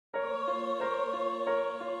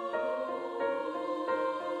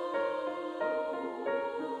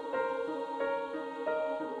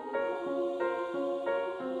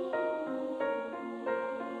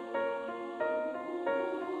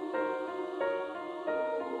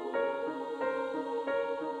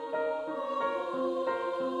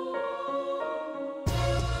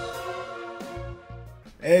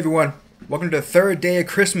Hey everyone, welcome to the third day of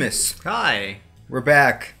Christmas. Hi. We're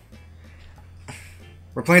back.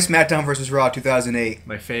 We're playing SmackDown vs. Raw 2008.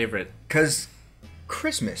 My favorite. Because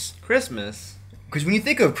Christmas. Christmas. Because when you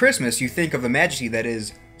think of Christmas, you think of the majesty that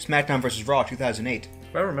is SmackDown vs. Raw 2008.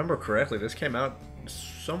 If I remember correctly, this came out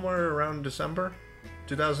somewhere around December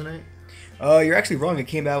 2008. You're actually wrong. It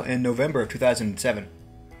came out in November of 2007.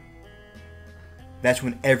 That's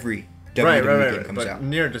when every WWE game comes but out.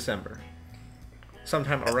 Near December.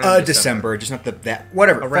 Sometime around December, just not that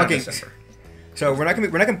whatever. Around December. So we're not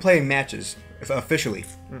gonna play matches officially.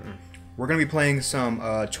 We're gonna be playing some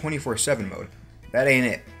 24/7 mode. That ain't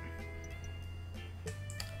it.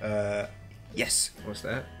 Yes. What's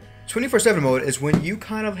that? 24/7 mode is when you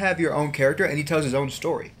kind of have your own character and he tells his own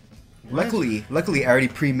story. What? Luckily, I already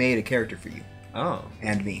pre-made a character for you. Oh.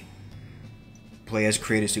 And me. Play as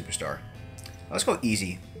creative superstar. Let's go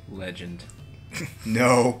easy. Legend.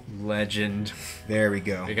 No. Legend. There we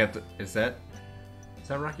go. We got the. Is that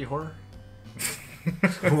Rocky Horror?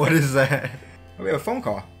 What is that? Oh, we have a phone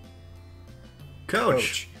call.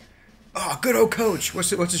 Coach. Oh, good old Coach.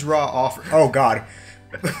 What's his raw offer? Oh God.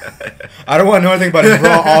 I don't want to know anything about his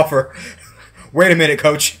raw offer. Wait a minute,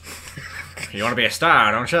 Coach. You want to be a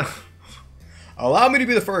star, don't you? Allow me to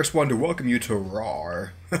be the first one to welcome you to Raw.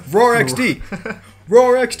 Raw XD.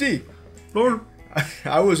 Raw XD. Lord.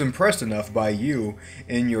 I was impressed enough by you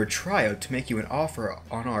in your tryout to make you an offer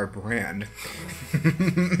on our brand.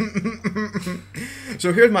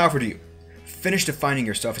 So here's my offer to you. Finish defining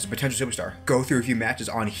yourself as a potential superstar. Go through a few matches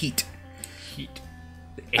on Heat. Heat.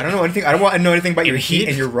 I don't know anything. I don't want to know anything about your Heat? Heat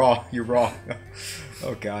and your Raw. Your Raw.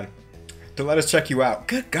 Oh God. To let us check you out.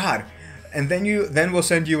 Good God. And then we'll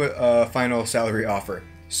send you a final salary offer.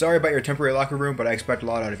 Sorry about your temporary locker room, but I expect a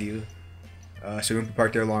lot out of you. So we won't be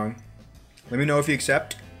parked there long. Let me know if you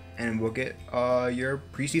accept, and we'll get your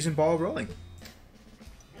preseason ball rolling.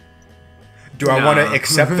 Do I want to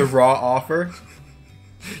accept the Raw offer?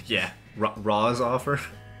 Yeah. Raw's offer.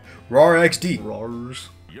 Raw XD. Raw's.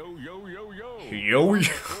 Yo, yo, yo, yo. Yo, yo.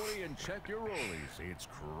 And check your rollies. It's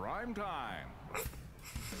crime time.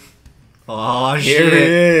 Oh, Here shit. it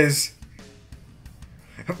is.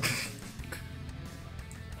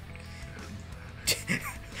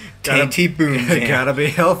 Dainty Boom Jam. Gotta be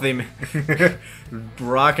healthy, man.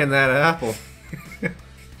 Rocking that apple.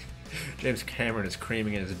 James Cameron is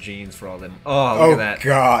creaming in his jeans for all them. Oh, look at that.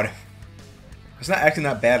 God. It's not acting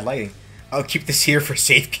that bad lighting. I'll keep this here for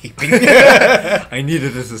safekeeping. I need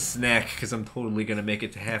it as a snack because I'm totally gonna make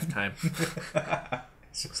it to halftime.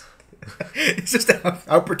 It's just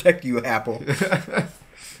I'll protect you, Apple.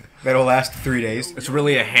 That'll last 3 days. It's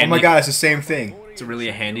really a Oh my God, it's the same thing. It's really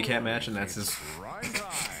a handicap match, and that's his. Crime time.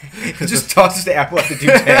 He just tosses the apple at the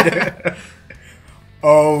dude's head.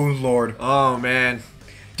 Oh Lord. Oh man,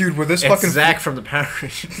 Dude, with this it's fucking Zach from the Power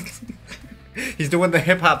Rangers. He's doing the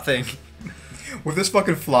hip hop thing. Will this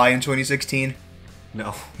fucking fly in 2016?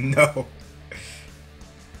 No. No.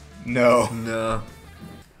 No. No.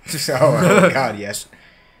 Oh God, yes.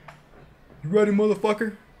 You ready,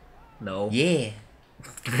 motherfucker? No. Yeah.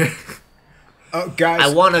 Oh, guys.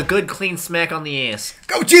 I want a good clean smack on the ass.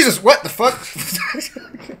 Go, Jesus! What the fuck?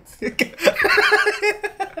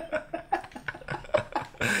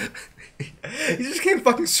 He just came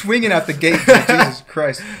fucking swinging out the gate. Jesus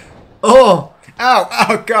Christ. Oh! Ow!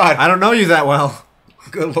 Oh, God. I don't know you that well.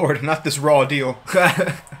 Good Lord, not this Raw deal.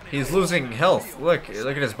 He's losing health. Look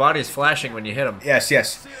at his body's flashing when you hit him. Yes,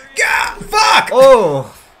 yes. God, fuck!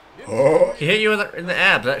 Oh! Oh. He hit you in the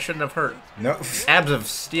abs. That shouldn't have hurt. No. Abs of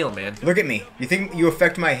steel, man. Look at me. You think you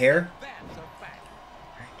affect my hair?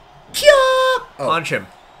 Oh. Punch him.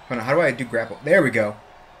 Hold on, how do I do grapple? There we go.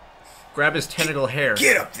 Grab his tentacle hair.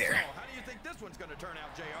 Get up there. How do you think this one's going to turn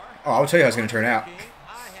out, JR? Oh, I'll tell you how it's going to turn out. I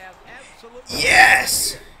have absolutely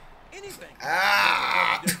Yes! anything.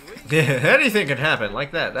 Ah! Anything can happen.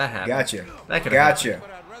 Like that. That happened. Gotcha. That could Gotcha.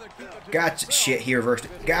 But I'd rather keep it to Gotcha. Shit, he reversed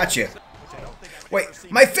it. Gotcha. Wait,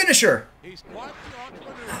 my finisher!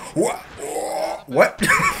 What? What?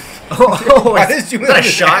 Oh, Why is doing that a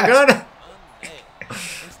his shotgun?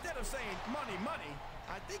 Instead of saying money, money,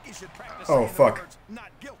 I think you should practice Oh, saying the fuck. words not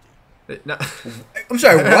guilty. No. I'm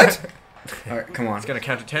sorry, what? Alright, come on. It's gonna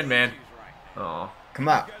count to 10, man. Oh. Come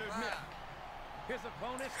out. His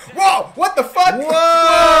opponent, Whoa! What the fuck?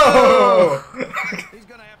 Whoa! he's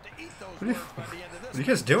going to have to eat those words by the end of What this. are you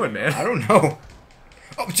guys doing, man? I don't know.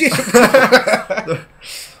 Oh, Jesus.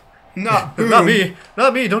 Not boom. Not me.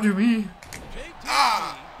 Not me. Don't do me. Grew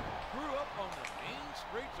up on the mean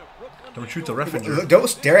streets of Brooklyn. Don't shoot the referee. Don't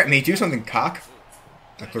stare at me. Do something, cock.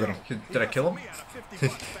 Look at him. Did I kill him?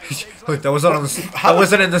 Look, that wasn't on the. That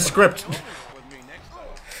wasn't in the script.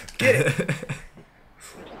 Get it.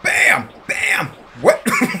 Bam! Bam! What?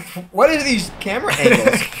 What are these camera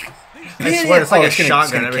angles? I swear it's like a it's gonna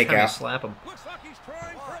shotgun every kick time you out. slap him.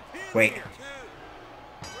 Wait.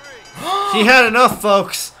 He had enough,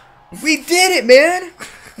 folks. We did it, man!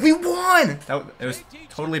 We won! It was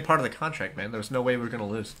totally part of the contract, man. There was no way we were gonna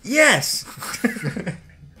lose. Yes!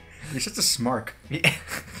 You're such a smark. Yeah.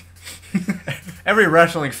 Every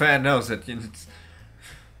wrestling fan knows that. It's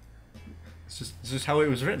just how it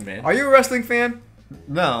was written, man. Are you a wrestling fan?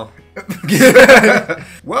 No.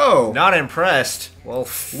 Whoa! Not impressed. Well,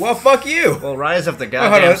 Fuck you! well, rise of the hold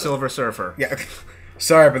goddamn on. Silver Surfer. Yeah.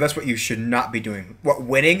 Sorry, but that's what you should not be doing. What,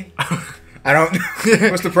 winning? I don't...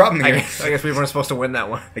 What's the problem I here? guess we weren't supposed to win that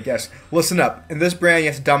one. I guess. Listen up. In this brand, you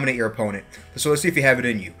have to dominate your opponent. So let's see if you have it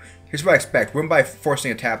in you. Here's what I expect. Win by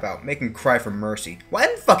forcing a tap out. Make him cry for mercy. Well, I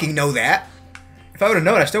didn't fucking know that. If I would have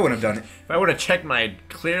known, I still wouldn't have done it. If I would have checked my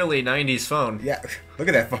clearly 90s phone. Yeah. Look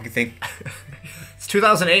at that fucking thing. It's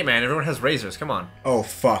 2008, man. Everyone has razors. Come on. Oh,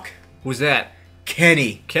 fuck. Who's that?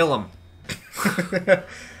 Kenny. Kill him.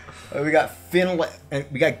 We got and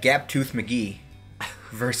we got Gaptooth McGee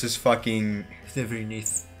versus fucking...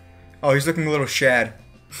 Oh, he's looking a little shad.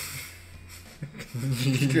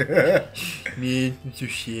 Me, Mr.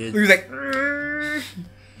 Shit. He's like...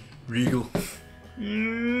 Regal. He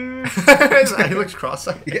looks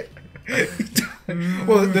cross-eyed. Yeah.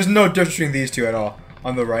 Well, there's no difference between these two at all.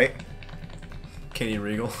 On the right. Kenny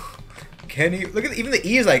Regal. Kenny... Look at even the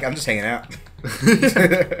E is like, I'm just hanging out.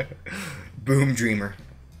 Boom Dreamer.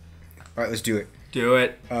 Alright, let's do it. Do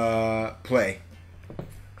it. Play.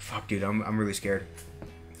 Fuck, dude, I'm really scared.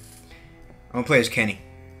 I'm gonna play as Kenny.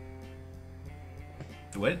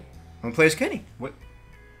 What? I'm gonna play as Kenny. What?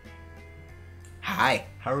 Hi.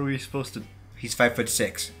 How are we supposed to... He's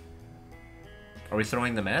 5'6". Are we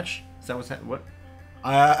throwing the match? Is that what's that? What?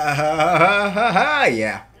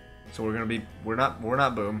 Yeah. So we're gonna be... We're not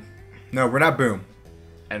Boom. No, we're not Boom.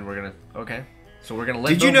 And we're gonna... Okay. So we're gonna let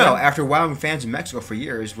Did you Boom know, win? after wowing fans in Mexico for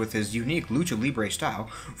years with his unique lucha libre style,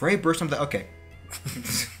 Ray burst onto the... Okay.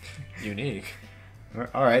 Unique.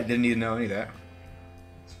 Alright, didn't need to know any of that.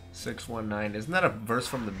 619. Isn't that a verse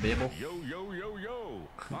from the Bible? Yo, yo, yo, yo.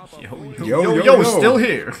 Papa Yo, Boy. yo, Yo, yo, yo. still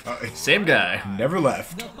here. Uh, Same guy. Never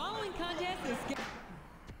left. The following contest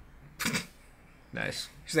is Nice.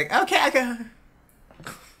 She's like, okay, I got...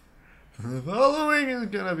 The following is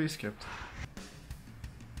gonna be skipped.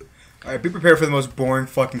 Alright, be prepared for the most boring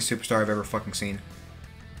fucking superstar I've ever fucking seen.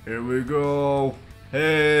 Here we go.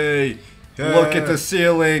 Hey, Yeah. look at the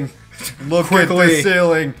ceiling. Look at Quickly. the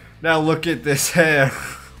ceiling. Now look at this hair.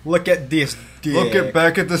 Look at this dick. Look at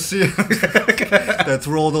back at the ceiling. That's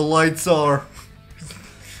where all the lights are.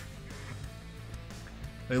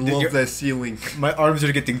 I love you're- that ceiling. My arms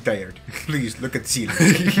are getting tired. Please, look at ceiling.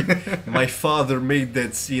 My father made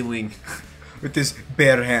that ceiling. With his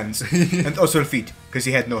bare hands. And also feet, because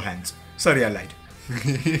he had no hands. Sorry, I lied.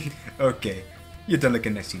 Okay. You're done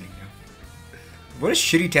looking at ceiling now. What a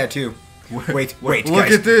shitty tattoo. Wait, Look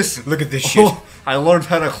guys. at this. Look at this shit. Oh, I learned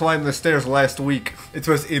how to climb the stairs last week. It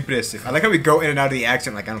was impressive. I like how we go in and out of the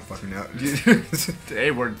accent like I don't fucking know.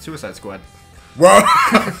 Hey, we're in Suicide Squad. Whoa!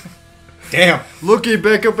 Damn. Looking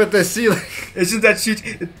back up at the ceiling. Isn't that shit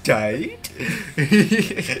tight?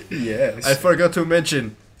 Yes. I forgot to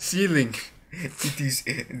mention ceiling. It is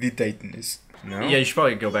the tightness. No? Yeah, you should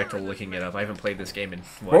probably go back to looking it up. I haven't played this game in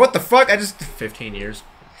Well, what the fuck? I just... 15 years.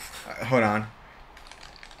 hold on.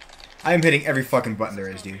 I'm hitting every fucking button there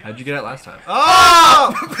is, dude. How'd you get it last time?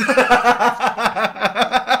 Oh!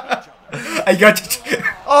 I got it.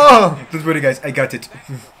 Oh! Don't worry, guys. I got it.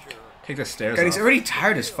 Take the stairs God, he's off. already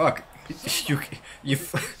tired as fuck.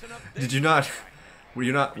 Did you not? Were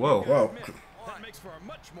you not? Whoa. Whoa. That makes for a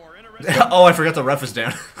much more interesting. Oh, I forgot the ref is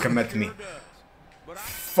down. Come at me. But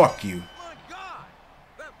Fuck you. my God,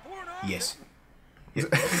 that porno. Yes.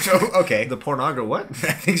 So, okay. The pornogra what?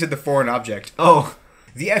 I think it's the foreign object. Oh,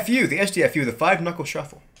 The FU, the SDFU, the 5-knuckle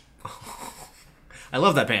shuffle. I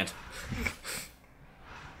love that band.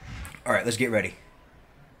 Alright, let's get ready.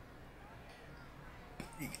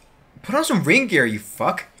 Put on some ring gear, you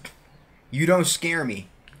fuck. You don't scare me.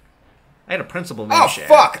 I had a principal named Oh, Shad.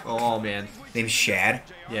 fuck! Oh, man. Name's Shad.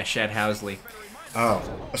 Yeah, Shad Housley. Oh.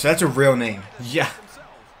 So that's a real name. Yeah.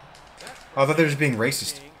 Oh, I thought they were just being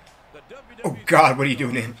racist. Oh god, what are you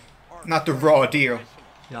doing in? Not the raw deal.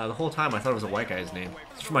 Yeah, the whole time I thought it was a white guy's name.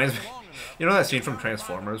 This reminds me... You know that scene from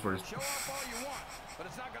Transformers where But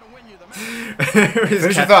it's not gonna win you the match. he's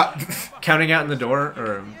Finish your thought. counting out in the door,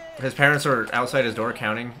 or his parents are outside his door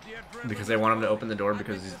counting because they want him to open the door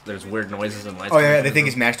because there's weird noises and lights. Oh yeah, coming they from think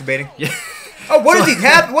his he's masturbating? Yeah. Oh, what is he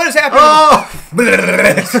hap- What is happening? Oh!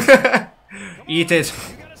 Eat it.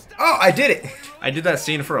 Oh, I did it. I did that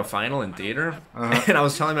scene for a final in theater, and I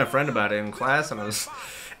was telling my friend about it in class, and I was...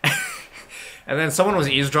 And then someone was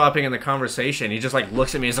eavesdropping in the conversation. He just like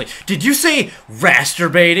looks at me. He's like, "Did you say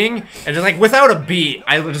masturbating?" And just like without a beat,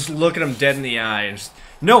 I would just look at him dead in the eye. And just,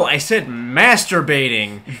 no, I said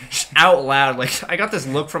masturbating, just out loud. Like I got this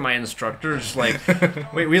look from my instructor. Just like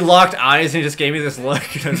we locked eyes, and he just gave me this look.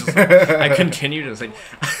 And I continued. It was like,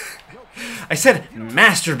 I said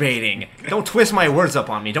masturbating. Don't twist my words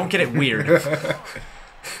up on me. Don't get it weird.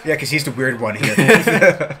 Yeah, because he's the weird one here.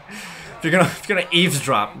 If you're gonna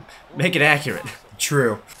eavesdrop, make it accurate.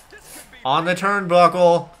 True. On the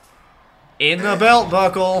turnbuckle, in the belt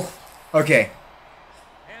buckle. Okay.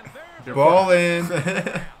 Ball in.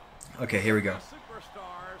 Okay, here we go.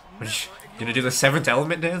 You gonna do the seventh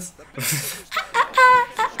element dance?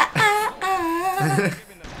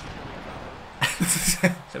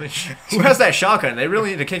 Who has that shotgun? They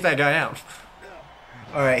really need to kick that guy out.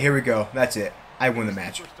 All right, here we go. That's it. I won the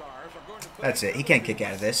match. That's it. He can't kick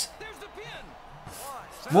out of this.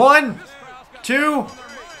 1, 2.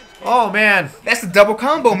 Oh man, That's the double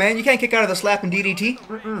combo, man. You can't kick out of the slap and DDT.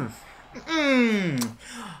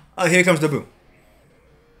 Oh, here comes the boo.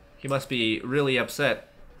 he must be really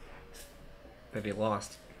upset that he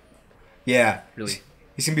lost. Yeah. Really,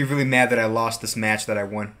 He's gonna be really mad that I lost this match that I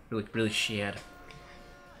won. really shad.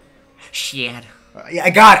 Shad. Yeah, I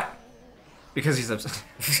got it. Because he's upset.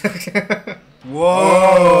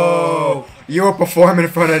 Whoa! You were performing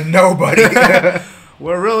in front of nobody.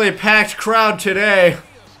 We're a really packed crowd today.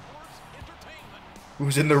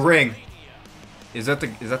 Who's in the ring? Is that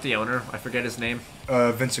the owner? I forget his name.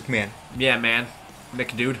 Vince McMahon. Yeah, man.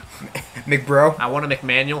 McDude. McBro. I want a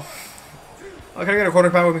McManual. Oh, can I get a quarter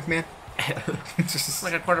pound with McMahon?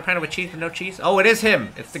 Like a quarter pounder with cheese and no cheese. Oh, it is him.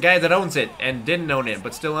 It's the guy that owns it and didn't own it,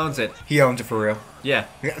 but still owns it. He owns it for real. Yeah,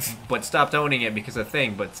 but stopped owning it because of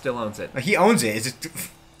thing, but still owns it. He owns it. It's just,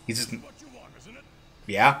 he's just.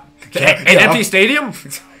 Yeah. An empty stadium?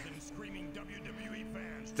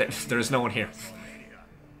 There's no one here.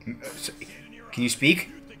 Can you speak?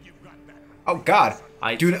 Oh God.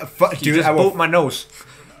 Dude, You dude, just I will. boop my nose.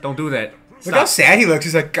 Don't do that. Look how Stop. sad he looks.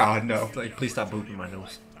 He's like, God, no. Like, please stop booping my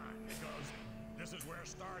nose. This is where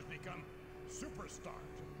stars become superstars.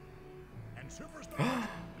 And superstars.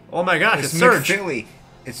 Oh my gosh, it's It's Surge. Philly.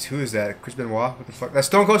 It's who is that? Chris Benoit? What the fuck? That's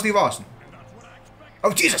Stone Cold Steve Austin.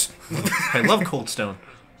 Oh Jesus! I love Cold Stone.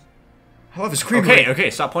 I love his scream. Okay,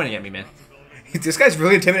 stop pointing at me, man. This guy's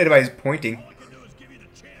really intimidated by his pointing.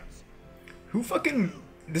 Who fucking?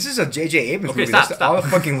 This is a J.J. Abrams Okay, movie. stop, That's stop. all the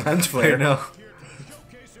fucking lens flare. No.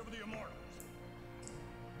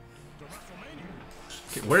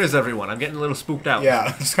 Okay, where is everyone? I'm getting a little spooked out.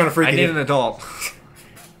 Yeah, it's kind of freaky. I need an adult.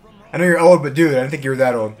 I know you're old, but dude, I didn't think you were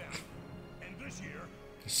that old.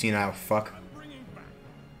 You senile fuck.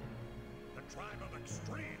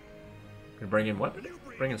 You're bringing what?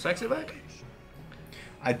 Bringing sexy back?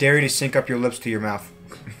 I dare you to sync up your lips to your mouth.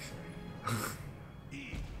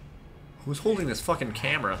 Who's holding this fucking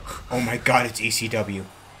camera? Oh my God, it's ECW.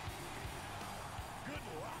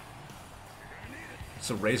 It's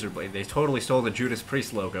a razor blade. They totally stole the Judas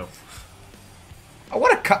Priest logo. I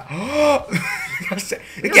want to cut.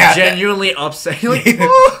 You're Yeah. genuinely upset. You're like,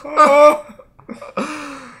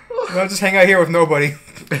 I'll just hang out here with nobody.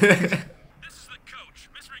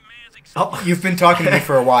 oh, You've been talking to me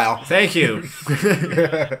for a while. thank you.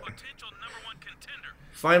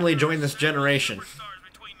 Finally joined this generation.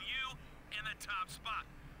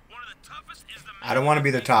 I don't want to be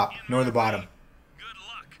the top, nor the bottom.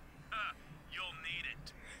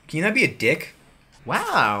 Can you not be a dick?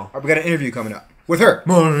 Wow. Alright, we got an interview coming up. With her.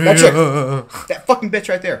 Maria. That chick. That fucking bitch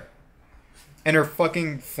right there. And her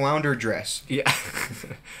fucking flounder dress. Yeah.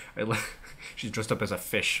 She's dressed up as a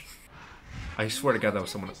fish. I swear to God that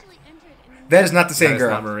was someone else. That is not the same That is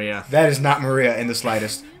girl. not Maria. That is not Maria in the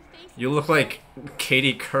slightest. You look like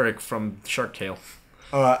Katie Couric from Shark Tale.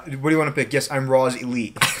 What do you want to pick? Yes, I'm Raw's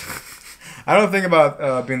elite. I don't think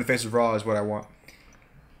about being the face of Raw is what I want.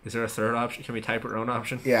 Is there a third option? Can we type our own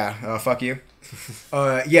option? Yeah, fuck you.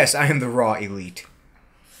 Yes, I am the Raw elite.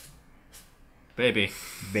 Baby.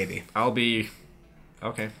 Baby. I'll be...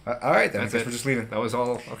 Okay. Alright then, I That's guess it. we're just leaving. That was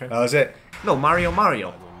all... Okay. That was it. No, Mario.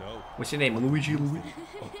 What's your name? Luigi?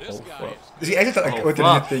 See, I just thought, Oh, what did you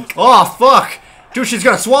fuck. think? Oh, fuck! Dude, she's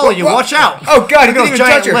gonna swallow you. What? Watch out! Oh God, he Look didn't at even those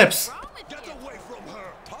touch her. giant lips.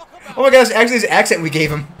 Oh my God, it's actually his accent we gave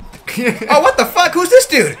him. Oh, what the fuck? Who's this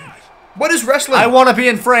dude? What is wrestling? I want to be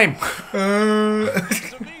in frame.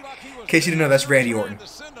 In case you didn't know, that's Randy Orton.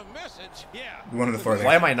 One of the four.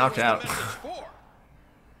 Why am I knocked out?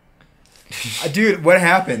 Dude, what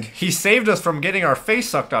happened? He saved us from getting our face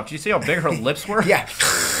sucked off. Do you see how big her lips were? Yeah.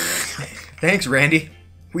 Thanks, Randy.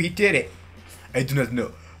 We did it. I do not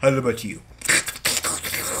know. How about you?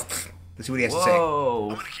 Let's see what he has to say. Whoa.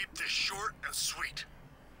 I'm gonna keep this short and sweet.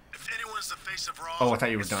 If anyone's the face of Raw, Oh, I thought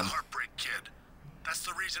you were it's done. the Heartbreak Kid. That's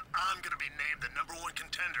the reason I'm gonna be named the #1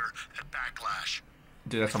 contender at Backlash.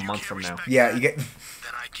 Dude, that's a If you month can't from now. respect Yeah, that, you get...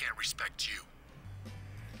 Then I can't respect you.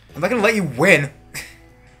 I'm not gonna let you win.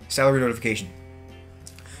 Salary notification.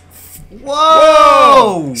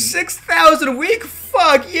 Whoa! 6,000 a week?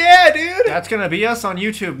 Fuck yeah, dude! That's gonna be us on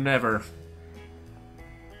YouTube, never.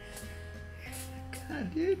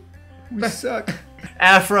 God, dude. We suck.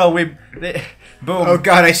 Afro, boom. Oh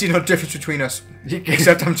god, I see no difference between us.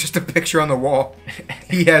 Except I'm just a picture on the wall.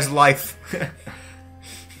 He has life.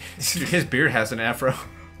 Dude, his beard has an afro.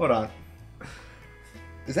 Hold on.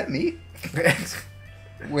 Is that me?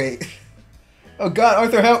 Wait. Oh god,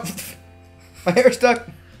 Arthur, help! My hair's stuck.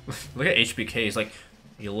 Look at HBK. He's like,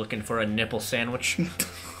 you looking for a nipple sandwich?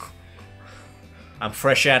 I'm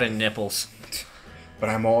fresh out of nipples. But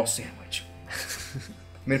I'm all sandwich.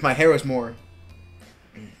 I mean, if my hair was more...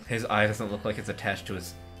 His eye doesn't look like it's attached to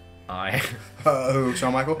his eye. Who,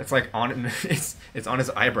 Shawn Michael? It's like on it's on his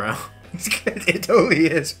eyebrow. It totally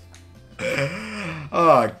is.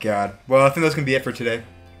 Oh god. Well, I think that's gonna be it for today.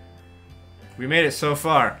 We made it so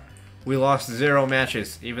far. We lost 0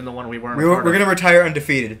 matches, even the one we weren't. We're gonna retire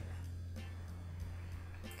undefeated.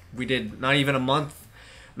 We did not even a month,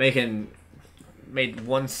 made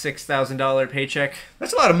one $6,000 paycheck.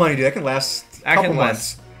 That's a lot of money, dude. That can last a couple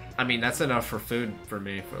months. I mean, that's enough for food for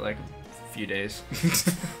me for like a few days. Thanks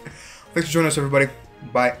for joining us, everybody.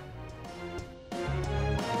 Bye.